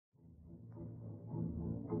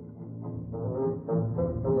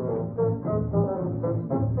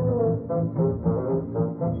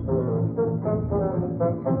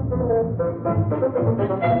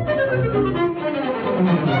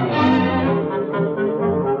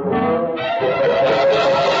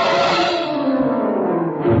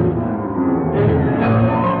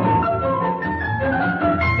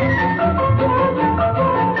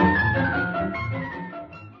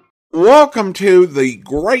welcome to the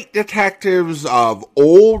Great Detectives of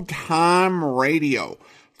Old Time Radio.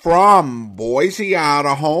 From Boise,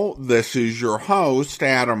 Idaho, this is your host,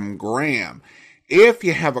 Adam Graham. If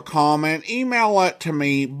you have a comment, email it to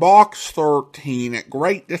me,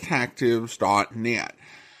 box13@greatdetectives.net.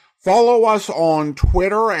 Follow us on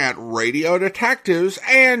Twitter at Radio Detectives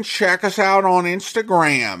and check us out on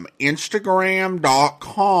Instagram,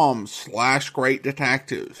 instagram.com/Great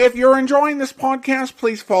Detectives. If you're enjoying this podcast,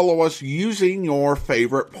 please follow us using your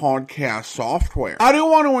favorite podcast software. I do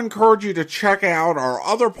want to encourage you to check out our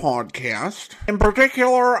other podcast. In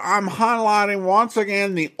particular, I'm highlighting once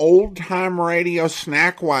again the Old Time Radio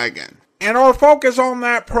Snack Wagon. And our focus on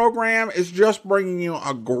that program is just bringing you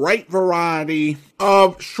a great variety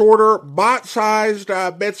of shorter, bite-sized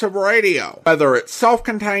bits of radio. Whether it's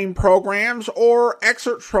self-contained programs or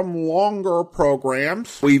excerpts from longer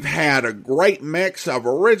programs, we've had a great mix of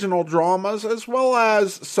original dramas as well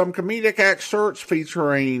as some comedic excerpts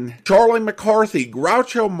featuring Charlie McCarthy,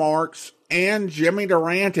 Groucho Marx, and Jimmy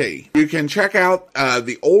Durante. You can check out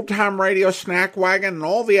the Old Time Radio Snack Wagon and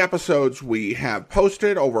all the episodes we have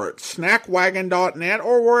posted over at snackwagon.net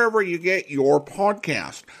or wherever you get your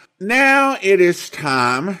podcast. Now it is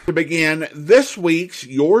time to begin this week's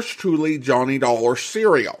Yours Truly Johnny Dollar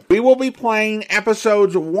serial. We will be playing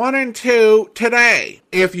episodes 1 and 2 today.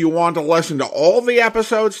 If you want to listen to all the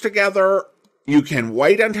episodes together, you can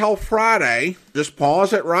wait until Friday. Just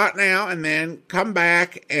pause it right now and then come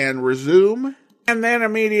back and resume. And then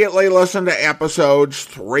immediately listen to episodes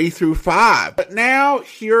 3 through 5. But now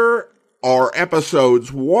here are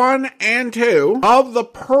episodes 1 and 2 of The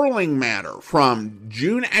Pearling Matter from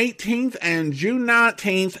June 18th and June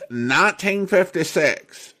 19th,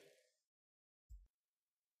 1956.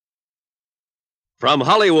 From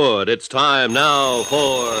Hollywood, it's time now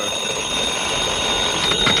for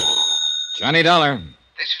Johnny Dollar.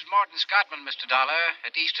 This is Morton Scottman, Mr. Dollar,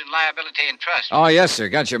 at Eastern Liability and Trust. Oh, yes, sir.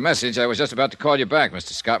 Got your message. I was just about to call you back,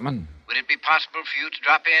 Mr. Scottman. Would it be possible for you to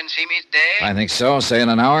drop in and see me today? I think so. Say in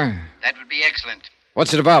an hour. That would be excellent.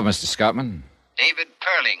 What's it about, Mr. Scottman? David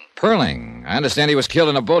Pearling. Pearling? I understand he was killed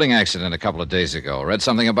in a boating accident a couple of days ago. Read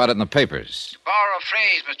something about it in the papers. To borrow a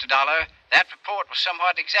phrase, Mr. Dollar, that report was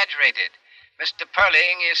somewhat exaggerated. Mr.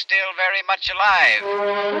 Pearling is still very much alive.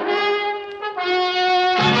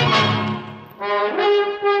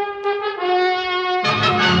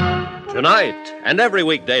 Tonight and every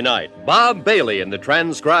weekday night, Bob Bailey in the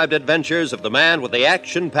transcribed adventures of the man with the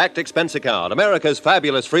action-packed expense account, America's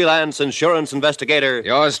fabulous freelance insurance investigator.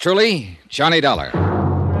 Yours truly, Johnny Dollar.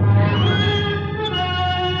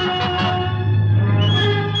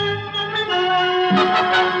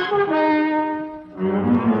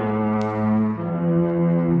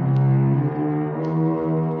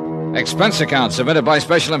 Expense account submitted by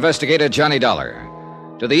Special Investigator Johnny Dollar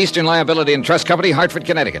to the Eastern Liability and Trust Company, Hartford,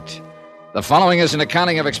 Connecticut. The following is an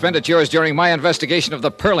accounting of expenditures during my investigation of the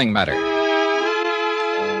Pearling matter.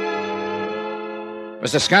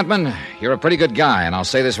 Mr. Scottman, you're a pretty good guy, and I'll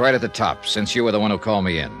say this right at the top, since you were the one who called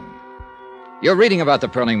me in. You're reading about the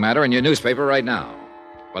Pearling matter in your newspaper right now,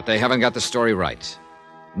 but they haven't got the story right.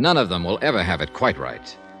 None of them will ever have it quite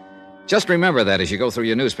right. Just remember that as you go through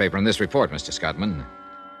your newspaper in this report, Mr. Scottman.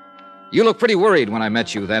 You looked pretty worried when I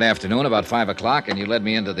met you that afternoon about 5 o'clock, and you led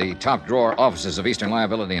me into the top-drawer offices of Eastern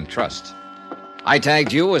Liability and Trust. I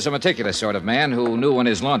tagged you as a meticulous sort of man who knew when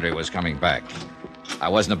his laundry was coming back. I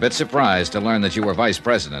wasn't a bit surprised to learn that you were vice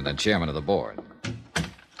president and chairman of the board.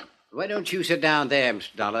 Why don't you sit down there,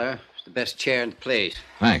 Mr. Dollar? It's the best chair in the place.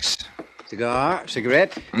 Thanks. Cigar?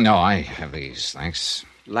 Cigarette? No, I have these, thanks.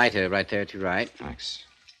 Lighter right there at your right. Thanks.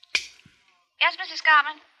 Yes, Mr.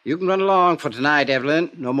 Scottman? You can run along for tonight, Evelyn.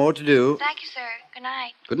 No more to do. Thank you, sir. Good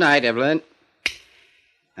night. Good night, Evelyn.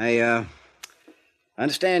 I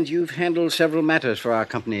understand you've handled several matters for our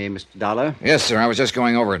company, Mr. Dollar. Yes, sir. I was just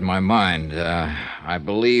going over it in my mind. I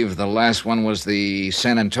believe the last one was the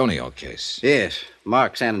San Antonio case. Yes,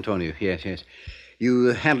 Mark San Antonio. Yes. You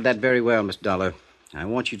handled that very well, Mr. Dollar. I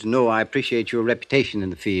want you to know I appreciate your reputation in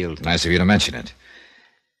the field. Nice of you to mention it.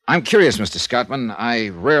 I'm curious, Mr. Scottman. I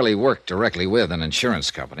rarely work directly with an insurance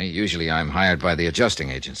company. Usually I'm hired by the adjusting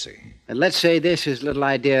agency. And let's say this is a little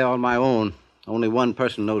idea on my own. Only one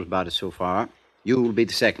person knows about it so far. You will be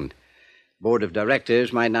the second. Board of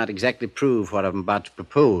directors might not exactly prove what I'm about to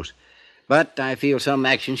propose, but I feel some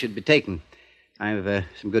action should be taken. I have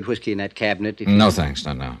some good whiskey in that cabinet. No, thanks.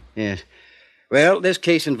 Not now. Yes. Well, this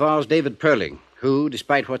case involves David Pearling, who,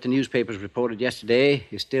 despite what the newspapers reported yesterday,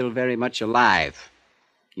 is still very much alive.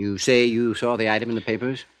 You say you saw the item in the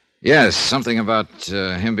papers? Yes, something about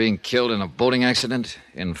him being killed in a boating accident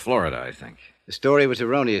in Florida, I think. The story was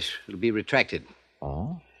erroneous. It'll be retracted.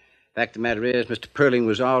 Oh? Fact of the matter is, Mr. Perling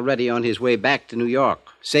was already on his way back to New York,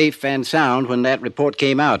 safe and sound when that report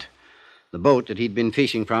came out. The boat that he'd been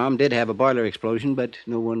fishing from did have a boiler explosion, but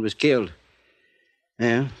no one was killed.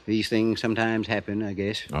 Well, these things sometimes happen, I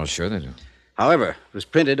guess. Oh, sure they do. However, it was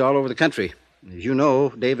printed all over the country. As you know,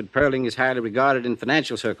 David Perling is highly regarded in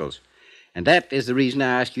financial circles. And that is the reason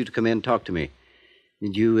I asked you to come in and talk to me.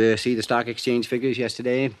 Did you see the stock exchange figures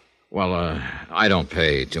yesterday? Well, I don't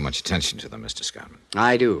pay too much attention to them, Mr. Scottman.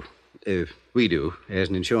 I do. We do, as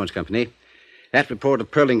an insurance company. That report of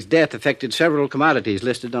Perling's death affected several commodities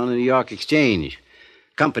listed on the New York Exchange.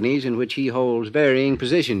 Companies in which he holds varying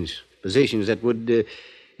positions. Positions that would,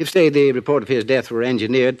 if, say, the report of his death were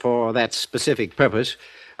engineered for that specific purpose,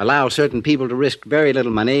 allow certain people to risk very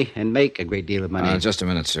little money and make a great deal of money. Just a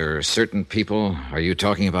minute, sir. Certain people? Are you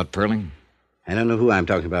talking about Perling? I don't know who I'm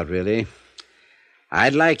talking about, really.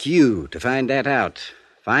 I'd like you to find that out.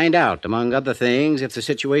 Find out, among other things, if the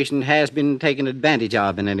situation has been taken advantage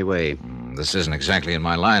of in any way. This isn't exactly in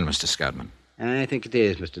my line, Mr. Scottman. I think it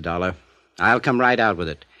is, Mr. Dollar. I'll come right out with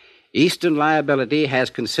it. Eastern Liability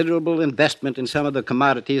has considerable investment in some of the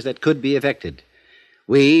commodities that could be affected.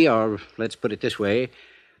 We, or let's put it this way,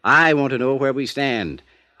 I want to know where we stand.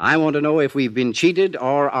 I want to know if we've been cheated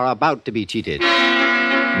or are about to be cheated.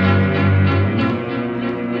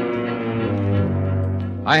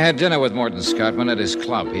 I had dinner with Morton Scottman at his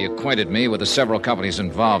club. He acquainted me with the several companies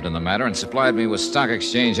involved in the matter and supplied me with stock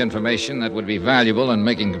exchange information that would be valuable in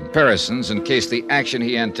making comparisons in case the action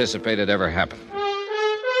he anticipated ever happened.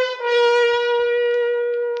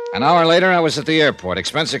 An hour later, I was at the airport.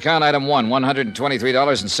 Expense account item 1, $123.69,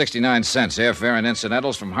 airfare and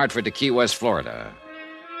incidentals from Hartford to Key West, Florida.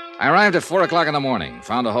 I arrived at 4 o'clock in the morning,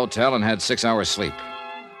 found a hotel, and had 6 hours sleep.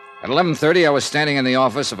 At 11:30, I was standing in the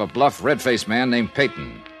office of a bluff, red-faced man named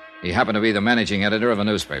Peyton. He happened to be the managing editor of a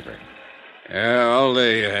newspaper. All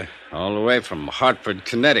the way from Hartford,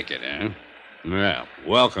 Connecticut, eh? Well,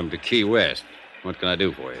 welcome to Key West. What can I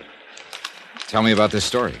do for you? Tell me about this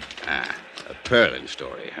story. A Perling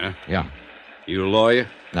story, huh? Yeah. You a lawyer?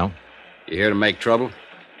 No? You here to make trouble?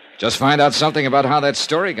 Just find out something about how that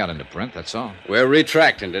story got into print, that's all. We're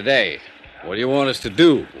retracting today. What do you want us to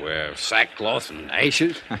do? Wear sackcloth and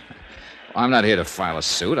ashes? I'm not here to file a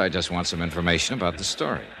suit. I just want some information about the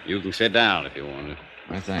story. You can sit down if you want to.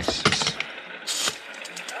 Why, thanks.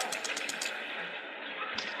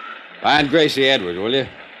 Find Gracie Edwards, will you?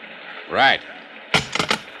 Right.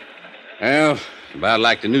 Well, about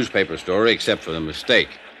like the newspaper story, except for the mistake.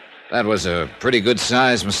 That was a pretty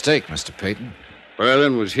good-sized mistake, Mr. Peyton.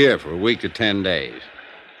 Perling was here for a week to 10 days.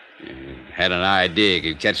 He had an idea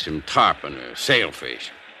he could catch some tarpon or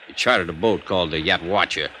sailfish. He chartered a boat called the Yacht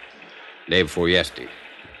Watcher day before yesterday.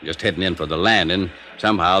 Just heading in for the landing,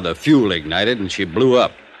 somehow the fuel ignited and she blew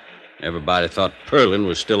up. Everybody thought Perling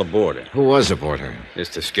was still aboard her. Who was aboard her?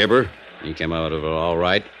 It's the skipper. He came out of it all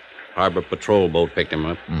right. Harbor patrol boat picked him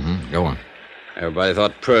up. Go on. Everybody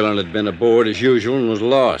thought Perling had been aboard as usual and was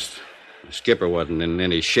lost. The skipper wasn't in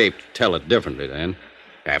any shape to tell it differently then.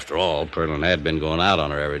 After all, Perling had been going out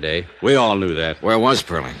on her every day. We all knew that. Where was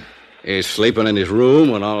Perling? He's sleeping in his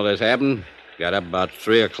room when all of this happened. Got up about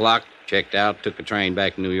 3 o'clock, checked out, took a train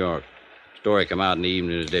back to New York. Story come out in the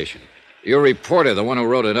evening edition. Your reporter, the one who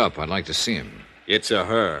wrote it up, I'd like to see him. It's a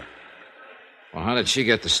her. Well, how did she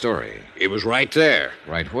get the story? It was right there.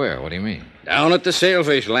 Right where? What do you mean? Down at the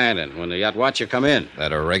sailfish landing when the yacht watcher come in.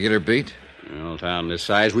 That a regular beat? Well, town this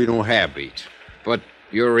size, we don't have beats. But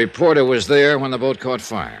your reporter was there when the boat caught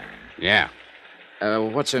fire. Yeah.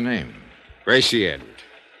 What's her name? Gracie Edwards.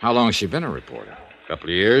 How long has she been a reporter? A couple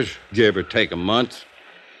of years. Give or take a month.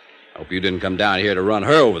 Hope you didn't come down here to run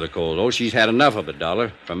her over the coals. Oh, she's had enough of it,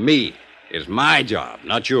 Dollar. From me. It's my job,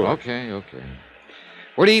 not yours. Okay.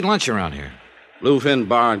 Where do you eat lunch around here? Bluefin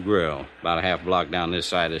Bar and Grill. About a half block down this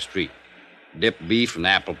side of the street. Dipped beef and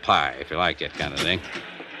apple pie, if you like that kind of thing.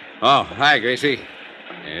 Oh, hi, Gracie.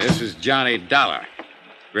 This is Johnny Dollar.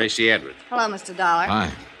 Gracie Edwards. Hello, Mr. Dollar.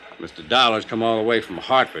 Hi. Mr. Dollar's come all the way from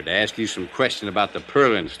Hartford to ask you some question about the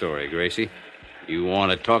Perling story, Gracie. You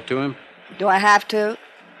want to talk to him? Do I have to?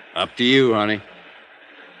 Up to you, honey.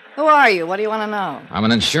 Who are you? What do you want to know? I'm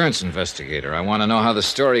an insurance investigator. I want to know how the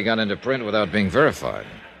story got into print without being verified.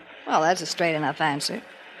 Well, that's a straight enough answer.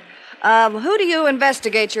 Who do you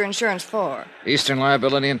investigate your insurance for? Eastern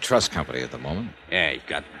Liability and Trust Company at the moment. Yeah, he's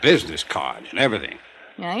got business cards and everything.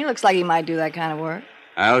 Yeah, he looks like he might do that kind of work.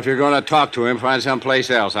 Well, if you're going to talk to him, find someplace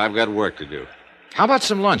else. I've got work to do. How about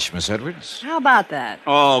some lunch, Miss Edwards? How about that?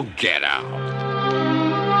 Oh, get out.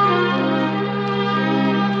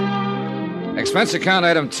 Expense account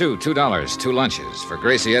item 2, $2, 2 lunches for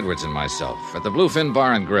Gracie Edwards and myself at the Bluefin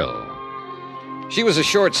Bar and Grill. She was a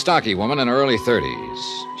short, stocky woman in her early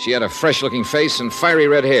 30s. She had a fresh-looking face and fiery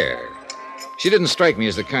red hair. She didn't strike me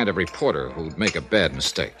as the kind of reporter who'd make a bad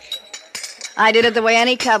mistake. I did it the way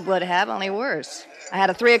any cub would have, only worse. I had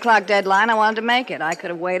a 3 o'clock deadline. I wanted to make it. I could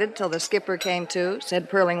have waited till the skipper came to, said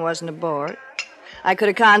Perling wasn't aboard. I could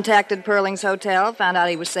have contacted Perling's hotel, found out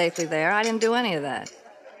he was safely there. I didn't do any of that.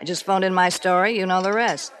 I just phoned in my story. You know the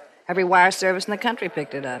rest. Every wire service in the country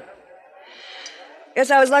picked it up. Guess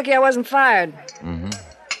I was lucky I wasn't fired. Mm-hmm.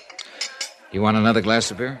 You want another glass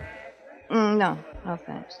of beer? No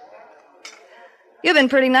thanks. You've been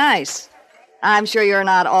pretty nice. I'm sure you're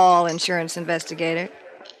not all insurance investigator.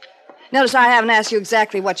 Notice I haven't asked you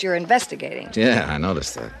exactly what you're investigating. Yeah, I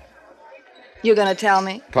noticed that. You gonna tell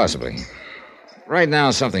me? Possibly. Right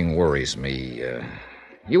now, something worries me.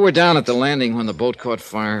 You were down at the landing when the boat caught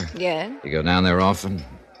fire? Yeah. You go down there often?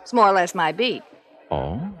 It's more or less my beat.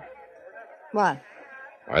 Oh? What?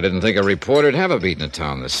 I didn't think a reporter'd have a beat in a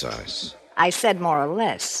town this size. I said more or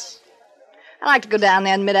less. I like to go down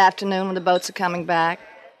there in mid-afternoon when the boats are coming back.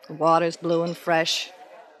 The water's blue and fresh.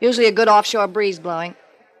 Usually a good offshore breeze blowing.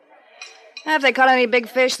 And if they caught any big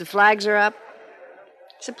fish, the flags are up.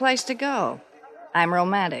 It's a place to go. I'm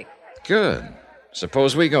romantic. Good.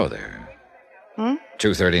 Suppose we go there.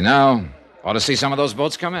 2:30 now. Ought to see some of those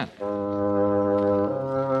boats come in.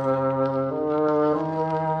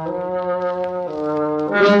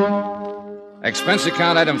 Expense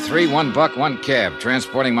account item 3, $1, 1 cab,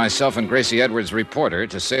 transporting myself and Gracie Edwards, reporter,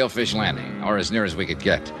 to Sailfish Landing, or as near as we could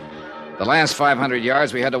get. The last 500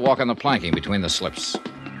 yards, we had to walk on the planking between the slips.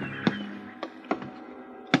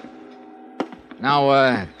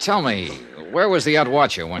 Now, tell me, where was the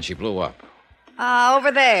Outwatcher when she blew up?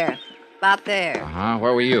 Over there. About there. Uh-huh.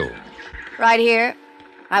 Where were you? Right here.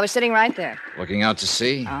 I was sitting right there. Looking out to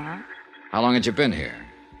sea? Uh-huh. How long had you been here?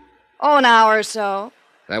 Oh, an hour or so.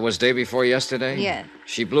 That was day before yesterday? Yeah.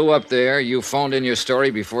 She blew up there. You phoned in your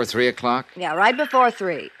story before 3 o'clock? Yeah, right before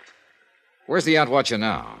 3. Where's the Outwatcher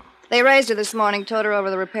now? They raised her this morning, towed her over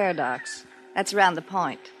the repair docks. That's around the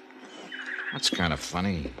point. That's kind of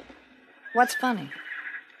funny. What's funny?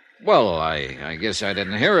 Well, I guess I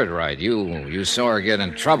didn't hear it right. You saw her get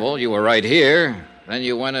in trouble. You were right here. Then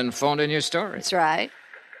you went and phoned in your story. That's right.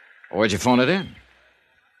 Where'd you phone it in?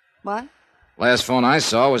 What? Last phone I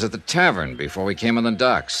saw was at the tavern before we came on the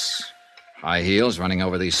docks. High heels running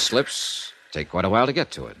over these slips. Take quite a while to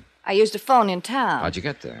get to it. I used a phone in town. How'd you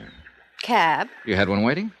get there? Cab. You had one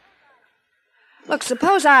waiting? Look,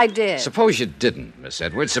 suppose I did. Suppose you didn't, Miss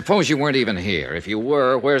Edwards. Suppose you weren't even here. If you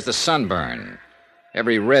were, where's the sunburn?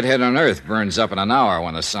 Every redhead on Earth burns up in an hour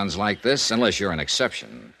when the sun's like this, unless you're an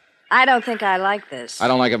exception. I don't think I like this. I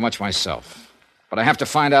don't like it much myself. But I have to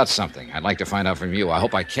find out something. I'd like to find out from you. I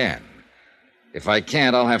hope I can. If I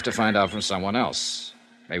can't, I'll have to find out from someone else.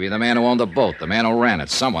 Maybe the man who owned the boat, the man who ran it,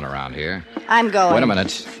 someone around here. I'm going. Wait a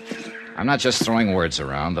minute. I'm not just throwing words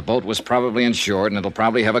around. The boat was probably insured, and it'll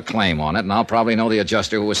probably have a claim on it, and I'll probably know the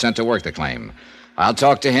adjuster who was sent to work the claim. I'll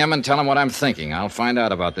talk to him and tell him what I'm thinking. I'll find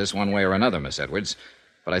out about this one way or another, Miss Edwards,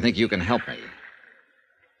 but I think you can help me.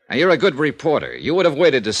 Now, you're a good reporter. You would have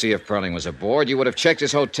waited to see if Perling was aboard. You would have checked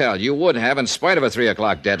his hotel. You would have, in spite of a 3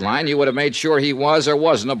 o'clock deadline, you would have made sure he was or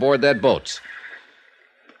wasn't aboard that boat.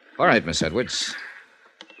 All right, Miss Edwards.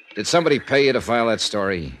 Did somebody pay you to file that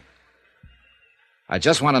story? I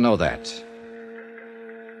just want to know that.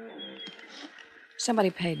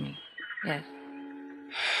 Somebody paid me. Yes.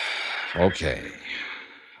 Okay.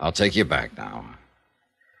 I'll take you back now.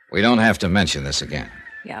 We don't have to mention this again.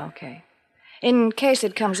 Yeah, okay. In case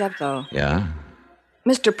it comes up, though. Yeah?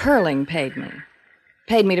 Mr. Perling paid me.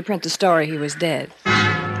 Paid me to print the story he was dead.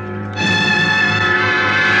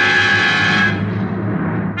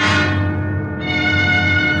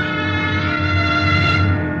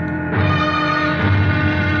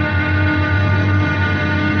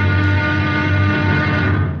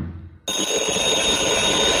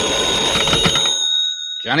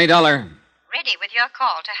 Johnny Dollar. Ready with your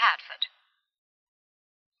call to Hartford.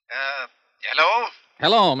 Hello?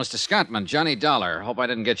 Hello, Mr. Scottman. Johnny Dollar. Hope I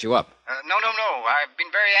didn't get you up. No. I've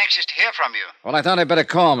been very anxious to hear from you. Well, I thought I'd better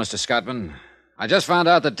call, Mr. Scottman. I just found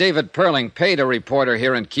out that David Perling paid a reporter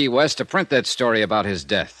here in Key West to print that story about his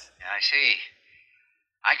death. I see.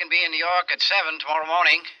 I can be in New York at 7 tomorrow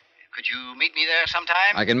morning. Could you meet me there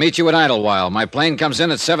sometime? I can meet you at Idlewild. My plane comes in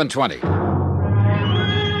at 7:20.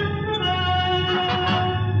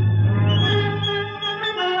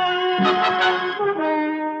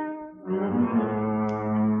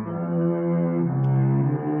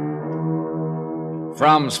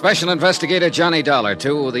 From Special Investigator Johnny Dollar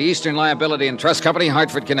to the Eastern Liability and Trust Company,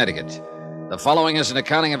 Hartford, Connecticut. The following is an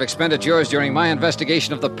accounting of expenditures during my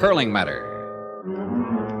investigation of the Perling matter.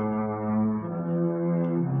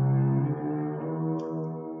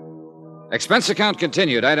 Expense account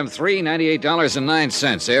continued. Item 3, $98.09.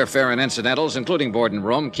 Airfare and incidentals, including board and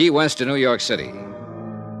room, Key West to New York City.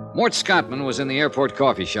 Mort Scottman was in the airport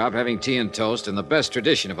coffee shop having tea and toast in the best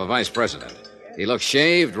tradition of a vice president. He looked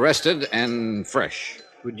shaved, rested, and fresh.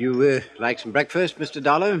 Would you like some breakfast, Mr.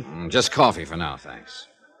 Dollar? Just coffee for now, thanks.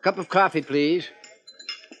 Cup of coffee, please.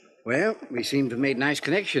 Well, we seem to have made nice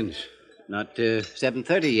connections. Not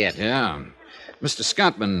 7:30 yet. Yeah. Mr.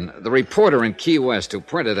 Scottman, the reporter in Key West who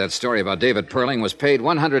printed that story about David Perling was paid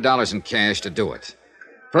 $100 in cash to do it.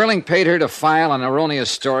 Perling paid her to file an erroneous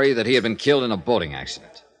story that he had been killed in a boating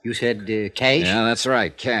accident. You said cash? Yeah, that's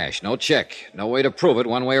right, cash. No check. No way to prove it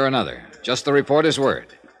one way or another. Just the reporter's word.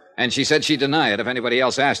 And she said she'd deny it if anybody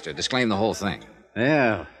else asked her. Disclaim the whole thing.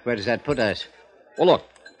 Well, where does that put us? Well, look,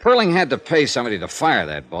 Perling had to pay somebody to fire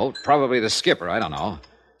that boat. Probably the skipper, I don't know.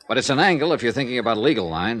 But it's an angle if you're thinking about legal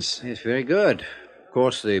lines. It's very good. Of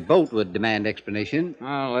course, the boat would demand explanation.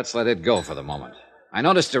 Well, let's let it go for the moment. I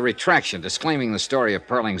noticed a retraction disclaiming the story of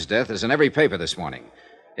Perling's death is in every paper this morning.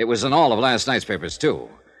 It was in all of last night's papers, too.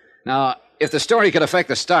 Now, if the story could affect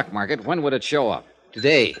the stock market, when would it show up?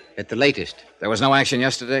 Today, at the latest. There was no action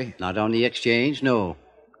yesterday? Not on the exchange, no.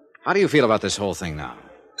 How do you feel about this whole thing now?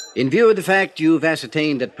 In view of the fact you've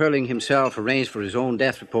ascertained that Perling himself arranged for his own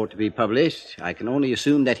death report to be published, I can only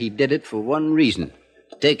assume that he did it for one reason: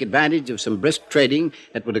 to take advantage of some brisk trading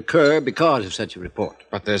that would occur because of such a report.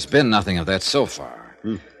 But there's been nothing of that so far.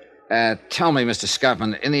 Tell me, Mr.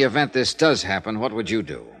 Scottman, in the event this does happen, what would you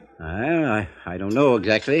do? I don't know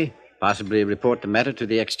exactly. Possibly report the matter to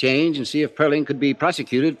the exchange and see if Perling could be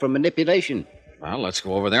prosecuted for manipulation. Well, let's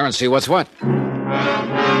go over there and see what's what.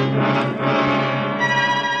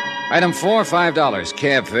 Item 4, $5.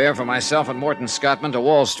 Cab fare for myself and Morton Scottman to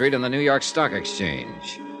Wall Street and the New York Stock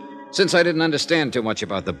Exchange. Since I didn't understand too much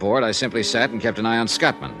about the board, I simply sat and kept an eye on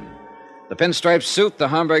Scottman. The pinstripe suit, the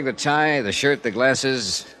Homburg, the tie, the shirt, the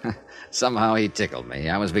glasses. Somehow he tickled me.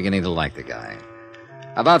 I was beginning to like the guy.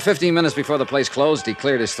 About 15 minutes before the place closed, he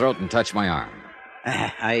cleared his throat and touched my arm.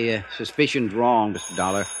 I suspicioned wrong, Mr.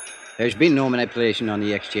 Dollar. There's been no manipulation on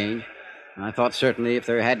the exchange. I thought certainly if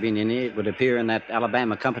there had been any, it would appear in that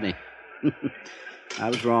Alabama company. I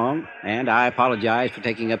was wrong, and I apologize for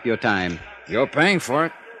taking up your time. You're paying for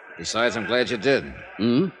it. Besides, I'm glad you did.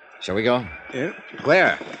 Shall we go? Yeah.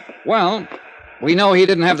 Where? Well, we know he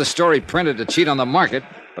didn't have the story printed to cheat on the market,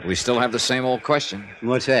 but we still have the same old question.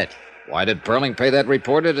 What's that? Why did Perling pay that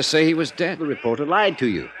reporter to say he was dead? The reporter lied to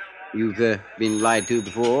you. You've been lied to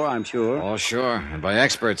before, I'm sure. Oh, sure, and by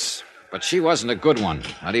experts. But she wasn't a good one,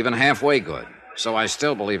 not even halfway good. So I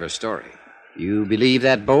still believe her story. You believe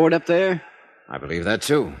that board up there? I believe that,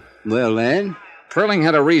 too. Well, then? Perling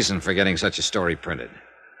had a reason for getting such a story printed.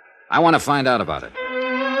 I want to find out about it.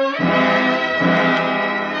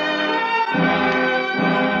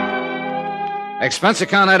 Expense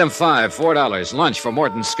account item 5, $4. Lunch for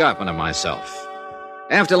Morton Scottman and myself.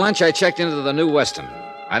 After lunch, I checked into the New Weston.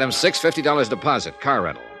 Item 6, $50 deposit, car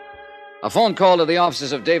rental. A phone call to the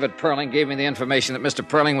offices of David Perling gave me the information that Mr.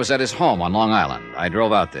 Perling was at his home on Long Island. I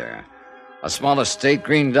drove out there. A small estate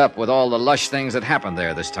greened up with all the lush things that happened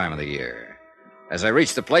there this time of the year. As I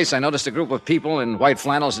reached the place, I noticed a group of people in white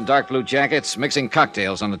flannels and dark blue jackets mixing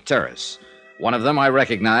cocktails on the terrace. One of them I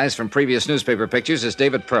recognized from previous newspaper pictures as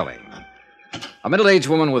David Perling. A middle-aged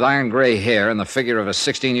woman with iron gray hair and the figure of a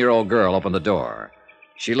 16-year-old girl opened the door.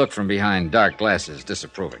 She looked from behind dark glasses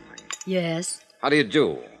disapprovingly. Yes? How do you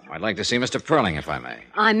do? I'd like to see Mr. Perling, if I may.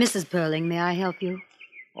 I'm Mrs. Perling. May I help you?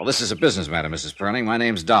 Well, this is a business matter, Mrs. Perling. My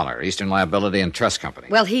name's Dollar, Eastern Liability and Trust Company.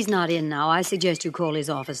 Well, he's not in now. I suggest you call his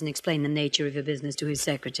office and explain the nature of your business to his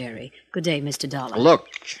secretary. Good day, Mr. Dollar. Look,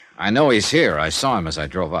 I know he's here. I saw him as I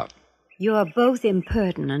drove up. You're both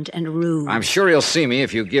impertinent and rude. I'm sure he'll see me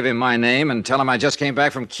if you give him my name and tell him I just came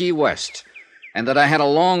back from Key West and that I had a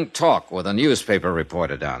long talk with a newspaper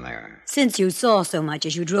reporter down there. Since you saw so much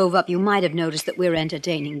as you drove up, you might have noticed that we're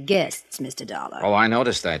entertaining guests, Mr. Dollar. Oh, I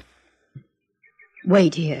noticed that.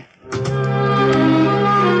 Wait here.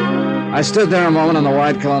 I stood there a moment on the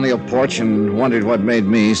wide colonial porch and wondered what made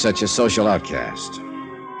me such a social outcast.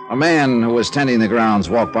 A man who was tending the grounds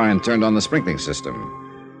walked by and turned on the sprinkling system.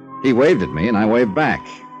 He waved at me, and I waved back.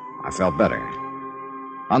 I felt better.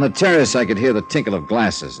 On the terrace, I could hear the tinkle of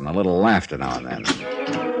glasses and a little laughter now and then.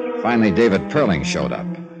 Finally, David Perling showed up.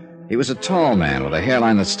 He was a tall man with a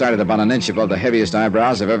hairline that started about an inch above the heaviest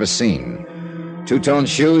eyebrows I've ever seen. Two-tone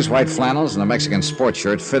shoes, white flannels, and a Mexican sports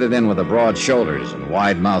shirt fitted in with the broad shoulders and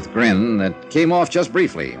wide-mouthed grin that came off just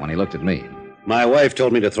briefly when he looked at me. My wife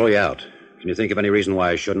told me to throw you out. Can you think of any reason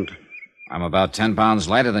why I shouldn't? I'm about 10 pounds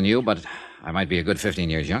lighter than you, but I might be a good 15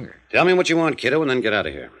 years younger. Tell me what you want, kiddo, and then get out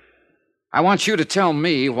of here. I want you to tell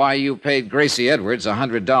me why you paid Gracie Edwards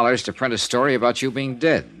 $100 to print a story about you being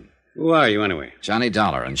dead. Who are you, anyway? Johnny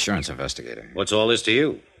Dollar, insurance investigator. What's all this to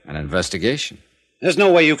you? An investigation. There's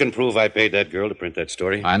no way you can prove I paid that girl to print that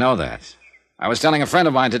story. I know that. I was telling a friend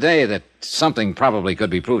of mine today that something probably could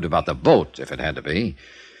be proved about the boat, if it had to be.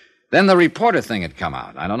 Then the reporter thing had come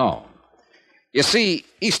out. I don't know. You see,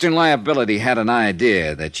 Eastern Liability had an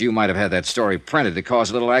idea that you might have had that story printed to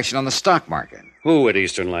cause a little action on the stock market. Who at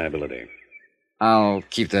Eastern Liability? I'll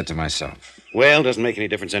keep that to myself. Well, doesn't make any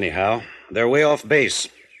difference anyhow. They're way off base.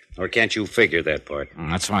 Or can't you figure that part?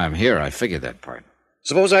 That's why I'm here. I figured that part.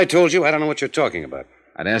 Suppose I told you I don't know what you're talking about.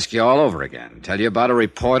 I'd ask you all over again. Tell you about a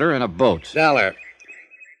reporter and a boat. Dollar,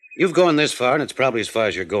 you've gone this far, and it's probably as far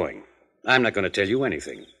as you're going. I'm not going to tell you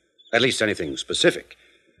anything. At least anything specific.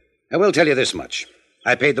 I will tell you this much.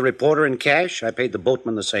 I paid the reporter in cash. I paid the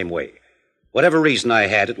boatman the same way. Whatever reason I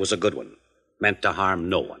had, it was a good one. Meant to harm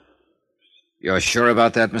no one. You're sure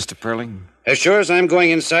about that, Mr. Perling? As sure as I'm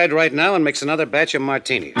going inside right now and mix another batch of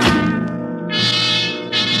martinis.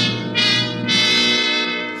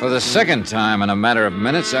 For the second time in a matter of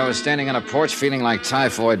minutes, I was standing on a porch feeling like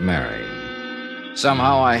Typhoid Mary.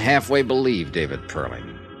 Somehow I halfway believed David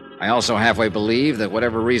Perling. I also halfway believed that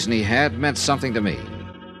whatever reason he had meant something to me.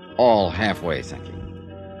 All halfway thinking.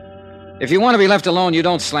 If you want to be left alone, you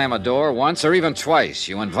don't slam a door once or even twice.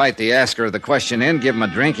 You invite the asker of the question in, give him a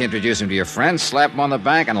drink, introduce him to your friends, slap him on the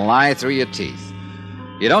back, and lie through your teeth.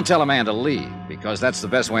 You don't tell a man to leave, because that's the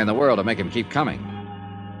best way in the world to make him keep coming.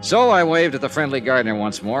 So I waved at the friendly gardener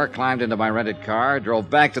once more, climbed into my rented car,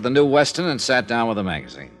 drove back to the New Weston, and sat down with a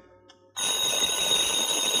magazine.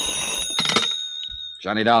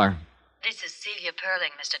 Johnny Dollar. This is Celia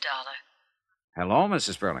Perling, Mr. Dollar. Hello,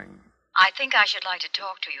 Mrs. Perling. I think I should like to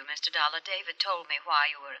talk to you, Mr. Dollar. David told me why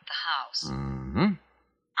you were at the house. Mm-hmm.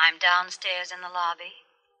 I'm downstairs in the lobby.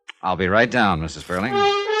 I'll be right down, Mrs. Perling.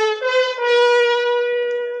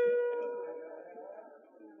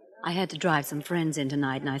 I had to drive some friends in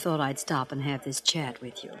tonight, and I thought I'd stop and have this chat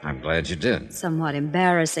with you. I'm glad you did. Somewhat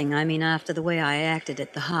embarrassing, after the way I acted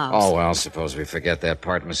at the house. Oh, well, suppose we forget that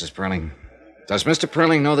part, Mrs. Perling. Does Mr.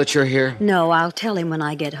 Perling know that you're here? No, I'll tell him when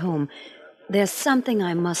I get home. There's something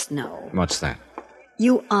I must know. What's that?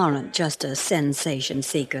 You aren't just a sensation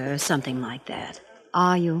seeker or something like that,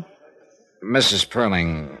 are you? Mrs.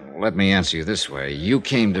 Perling, let me answer you this way. You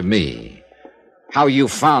came to me. How you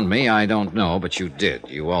found me, I don't know, but you did.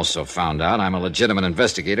 You also found out I'm a legitimate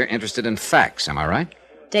investigator interested in facts, am I right?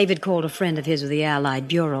 David called a friend of his with the Allied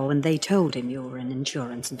Bureau, and they told him you were an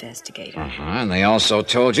insurance investigator. And they also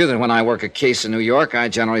told you that when I work a case in New York, I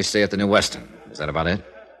generally stay at the New Weston. Is that about it?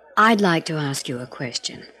 I'd like to ask you a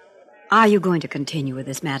question. Are you going to continue with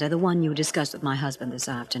this matter, the one you discussed with my husband this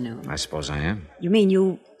afternoon? I suppose I am. You mean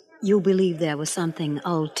you believe there was something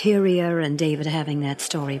ulterior in David having that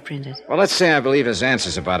story printed? Well, let's say I believe his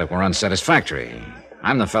answers about it were unsatisfactory.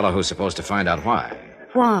 I'm the fellow who's supposed to find out why.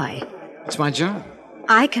 Why? It's my job.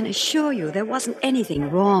 I can assure you there wasn't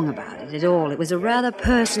anything wrong about it at all. It was a rather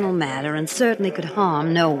personal matter and certainly could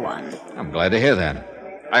harm no one. I'm glad to hear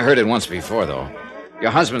that. I heard it once before, though. Your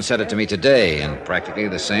husband said it to me today in practically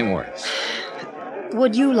the same words.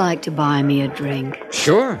 Would you like to buy me a drink?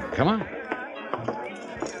 Sure. Come on.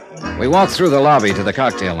 We walked through the lobby to the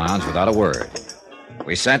cocktail lounge without a word.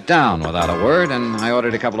 We sat down without a word, and I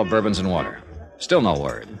ordered a couple of bourbons and water. Still no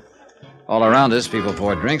word. All around us, people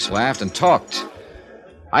poured drinks, laughed, and talked.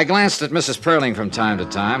 I glanced at Mrs. Perling from time to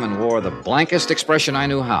time and wore the blankest expression I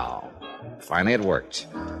knew how. Finally, it worked.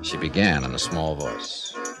 She began in a small voice.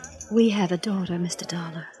 We have a daughter, Mr.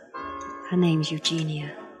 Dollar. Her name's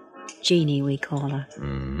Eugenia. Jeannie, we call her.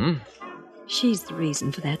 Mm-hmm. She's the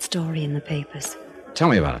reason for that story in the papers. Tell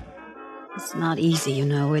me about it. It's not easy, you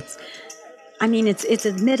know. It's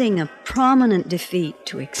admitting a prominent defeat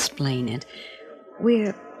to explain it.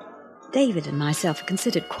 David and myself are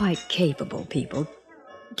considered quite capable people.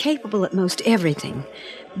 Capable at most everything.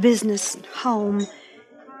 Business, home.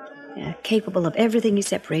 Capable of everything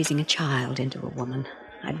except raising a child into a woman.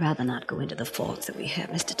 I'd rather not go into the faults that we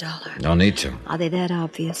have, Mr. Dollar. No need to. Are they that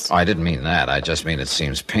obvious? I didn't mean that. I just mean it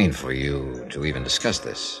seems painful for you to even discuss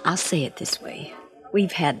this. I'll say it this way.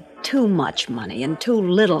 We've had too much money and too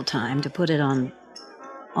little time to put it on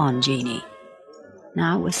Jeannie.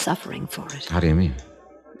 Now we're suffering for it. How do you mean?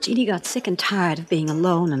 Jeannie got sick and tired of being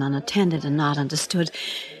alone and unattended and not understood.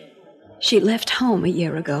 She left home a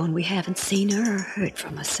year ago, and we haven't seen her or heard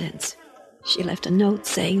from her since. She left a note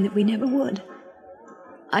saying that we never would.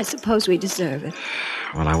 I suppose we deserve it.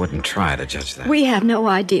 Well, I wouldn't try to judge that. We have no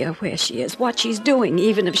idea where she is, what she's doing,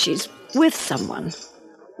 even if she's with someone.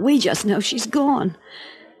 We just know she's gone.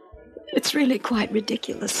 It's really quite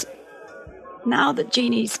ridiculous. Now that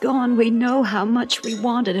Jeannie's gone, we know how much we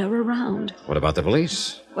wanted her around. What about the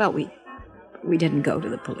police? Well, we didn't go to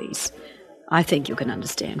the police. I think you can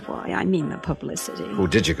understand why. I mean the publicity. Who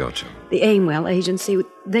did you go to? The Aimwell agency.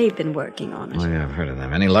 They've been working on it. Oh, yeah, I've heard of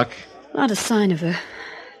them. Any luck? Not a sign of her.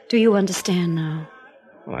 Do you understand now?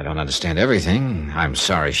 Well, I don't understand everything. I'm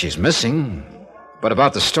sorry she's missing. But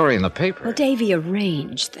about the story in the paper... Well, Davy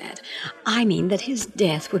arranged that. I mean that his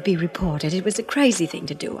death would be reported. It was a crazy thing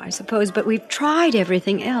to do, I suppose, but we've tried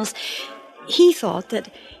everything else. He thought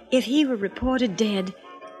that if he were reported dead,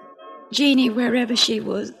 Jeannie, wherever she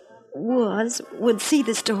was, would see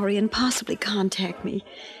the story and possibly contact me.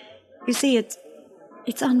 You see,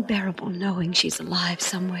 it's unbearable knowing she's alive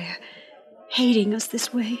somewhere, hating us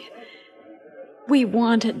this way. We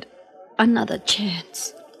wanted another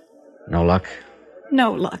chance. No luck?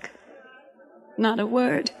 No luck. Not a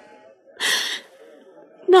word.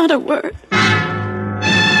 Not a word.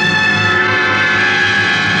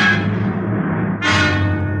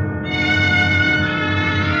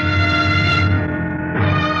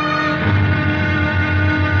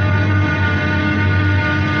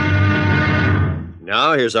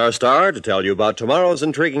 Now, here's our star to tell you about tomorrow's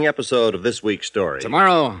intriguing episode of this week's story.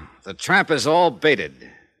 Tomorrow, the trap is all baited.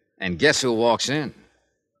 And guess who walks in?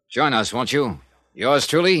 Join us, won't you? Yours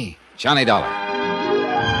truly, Johnny Dollar.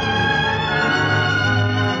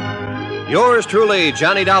 Yours truly,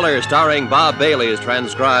 Johnny Dollar, starring Bob Bailey, is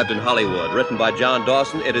transcribed in Hollywood. Written by John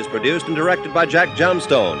Dawson, it is produced and directed by Jack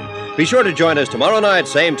Johnstone. Be sure to join us tomorrow night,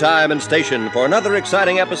 same time and station, for another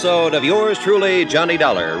exciting episode of Yours truly, Johnny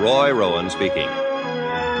Dollar. Roy Rowan speaking.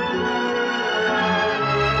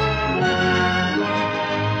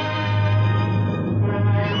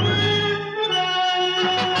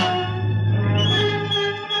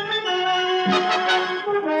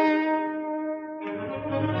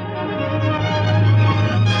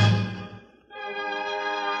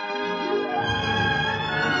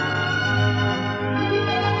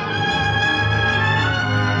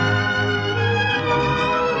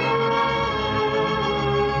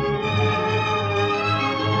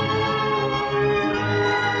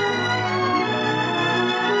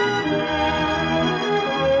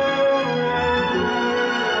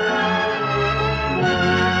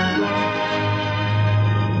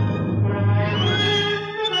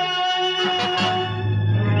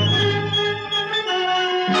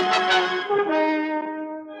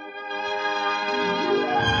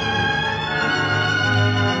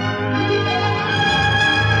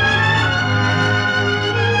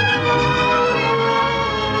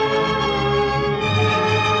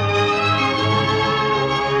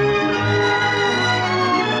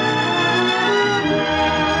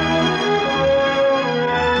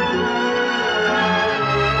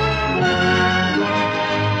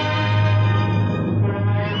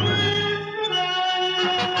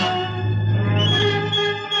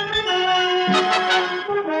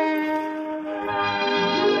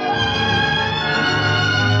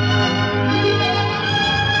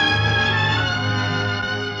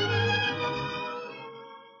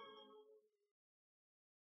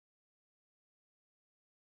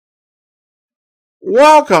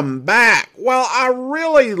 Welcome back. Well, I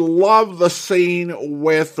really love the scene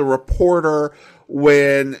with the reporter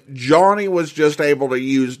when Johnny was just able to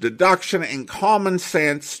use deduction and common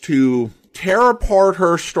sense to tear apart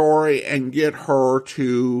her story and get her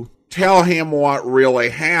to tell him what really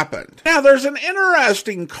happened. Now, there's an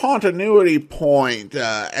interesting continuity point,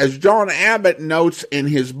 as John Abbott notes in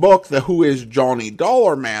his book, The Who is Johnny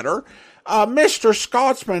Dollar Matter. Mr.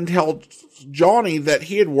 Scotsman tells Johnny that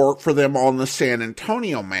he had worked for them on the San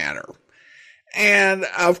Antonio matter. And,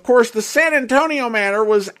 of course, the San Antonio matter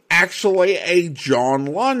was actually a John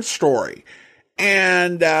Lund story.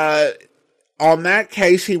 And on that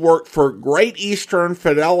case, he worked for Great Eastern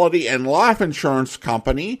Fidelity and Life Insurance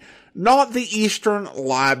Company, not the Eastern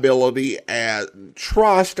Liability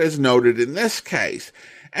Trust as noted in this case.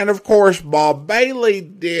 And of course, Bob Bailey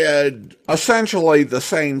did essentially the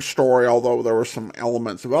same story, although there were some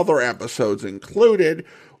elements of other episodes included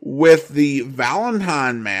with the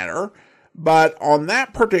Valentine matter. But on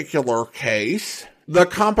that particular case, the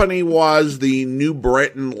company was the New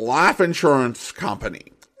Britain Life Insurance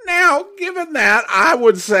Company. Now, given that, I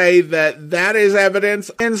would say that that is evidence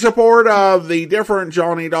in support of the different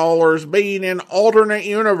Johnny Dollars being in alternate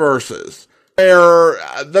universes, where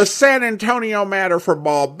the San Antonio matter for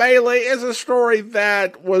Bob Bailey is a story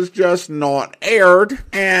that was just not aired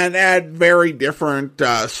and had very different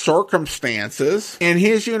circumstances in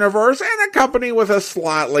his universe and a company with a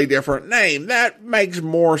slightly different name. That makes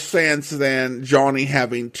more sense than Johnny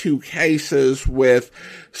having two cases with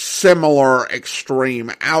similar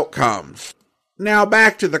extreme outcomes. Now,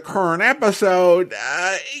 back to the current episode,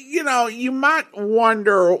 you might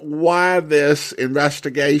wonder why this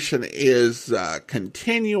investigation is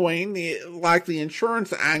continuing. Like the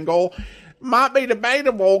insurance angle might be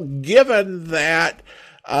debatable given that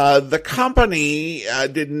the company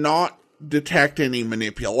did not detect any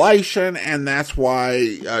manipulation, and that's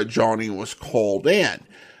why Johnny was called in.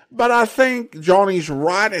 But I think Johnny's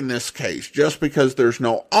right in this case. Just because there's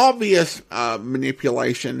no obvious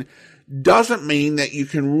manipulation doesn't mean that you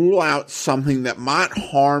can rule out something that might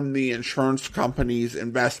harm the insurance company's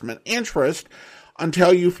investment interest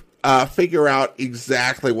until you figure out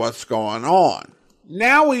exactly what's going on.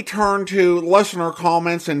 Now we turn to listener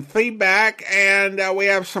comments and feedback, and we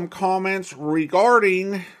have some comments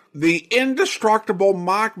regarding the indestructible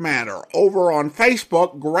mock matter. Over on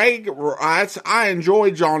Facebook, Greg writes, I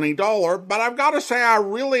enjoyed Johnny Dollar, but I've got to say I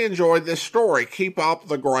really enjoyed this story. Keep up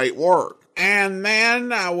the great work. And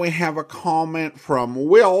then we have a comment from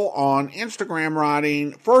Will on Instagram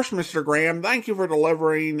writing, First, Mr. Graham, thank you for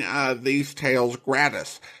delivering these tales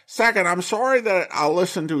gratis. Second, I'm sorry that I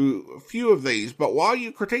listened to a few of these, but while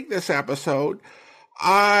you critique this episode,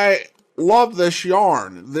 I love this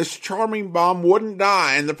yarn. This charming bum wouldn't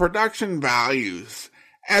die, and the production values.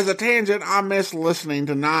 As a tangent, I miss listening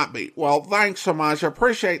to Nightbeat. Well, thanks so much. I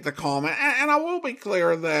appreciate the comment. And I will be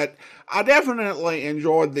clear that I definitely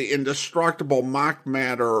enjoyed the indestructible mock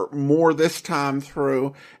matter more this time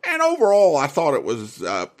through. And overall, I thought it was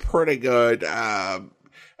pretty good. My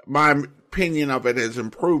opinion of it has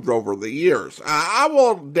improved over the years. I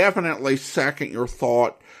will definitely second your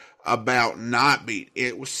thought about Nightbeat.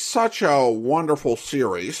 It was such a wonderful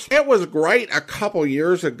series. It was great a couple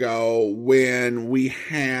years ago when we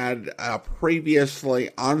had a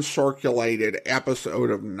previously uncirculated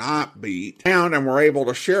episode of Nightbeat found and were able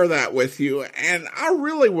to share that with you, and I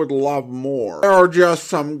really would love more. There are just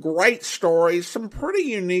some great stories, some pretty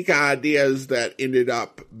unique ideas that ended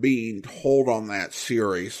up being told on that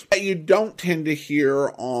series that you don't tend to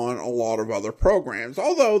hear on a lot of other programs,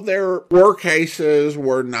 although there were cases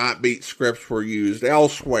where Nightbeat scripts were used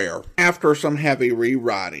elsewhere after some heavy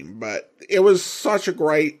rewriting, but it was such a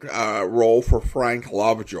great role for Frank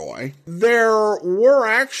Lovejoy. There were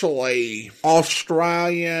actually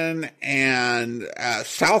Australian and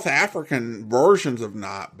South African versions of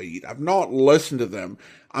Nightbeat. I've not listened to them.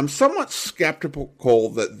 I'm somewhat skeptical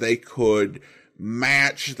that they could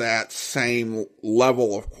match that same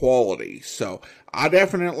level of quality. So I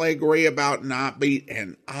definitely agree about Nightbeat,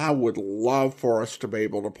 and I would love for us to be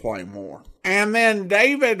able to play more. And then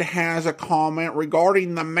David has a comment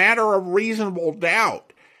regarding the matter of reasonable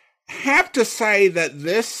doubt. Have to say that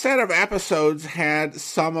this set of episodes had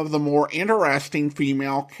some of the more interesting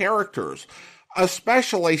female characters,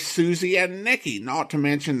 especially Susie and Nikki, not to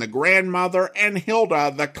mention the grandmother and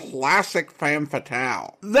Hilda, the classic femme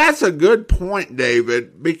fatale. That's a good point,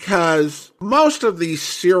 David, because most of these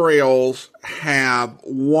serials have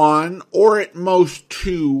one or at most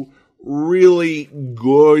two really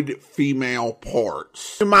good female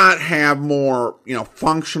parts. You might have more,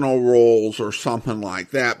 functional roles or something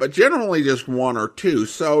like that, but generally just one or two.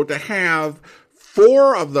 So to have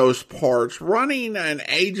 4 of those parts running an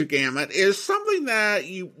age gamut is something that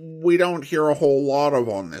we don't hear a whole lot of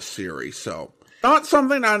on this series. So not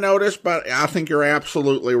something I noticed, but I think you're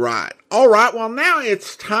absolutely right. All right, well, now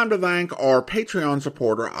it's time to thank our Patreon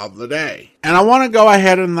supporter of the day. And I want to go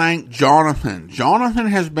ahead and thank Jonathan. Jonathan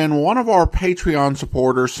has been one of our Patreon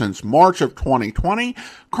supporters since March of 2020,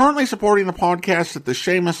 currently supporting the podcast at the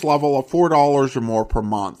Seamus level of $4 or more per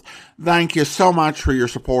month. Thank you so much for your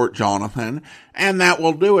support, Jonathan. And that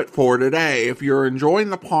will do it for today. If you're enjoying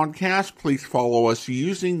the podcast, please follow us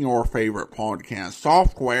using your favorite podcast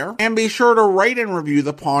software. And be sure to rate and review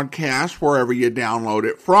the podcast wherever you download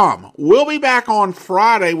it from. We'll be back on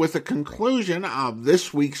Friday with the conclusion of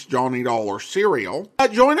this week's Johnny Dollar serial.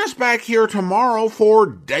 Join us back here tomorrow for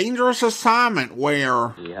Dangerous Assignment, where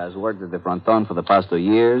he has worked at the fronton for the past 2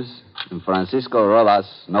 years. In Francisco Rodas,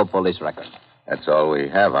 no police record. That's all we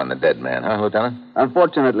have on the dead man, huh, Lieutenant?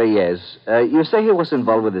 Unfortunately, yes. You say he was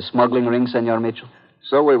involved with the smuggling ring, Senor Mitchell?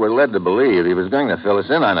 So we were led to believe he was going to fill us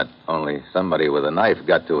in on it. Only somebody with a knife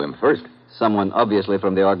got to him first. Someone obviously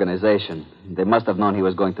from the organization. They must have known he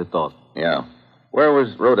was going to talk. Yeah. Where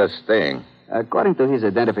was Rodas staying? According to his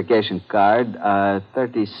identification card,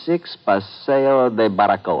 36 Paseo de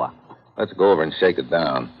Baracoa. Let's go over and shake it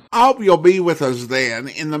down. I hope you'll be with us then.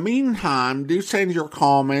 In the meantime, do send your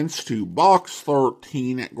comments to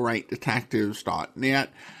box13@greatdetectives.net.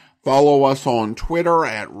 Follow us on Twitter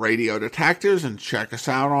at Radio Detectives and check us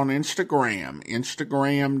out on Instagram,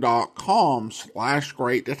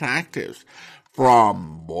 instagram.com/greatdetectives.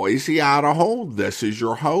 From Boise, Idaho, this is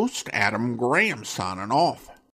your host, Adam Graham, signing off.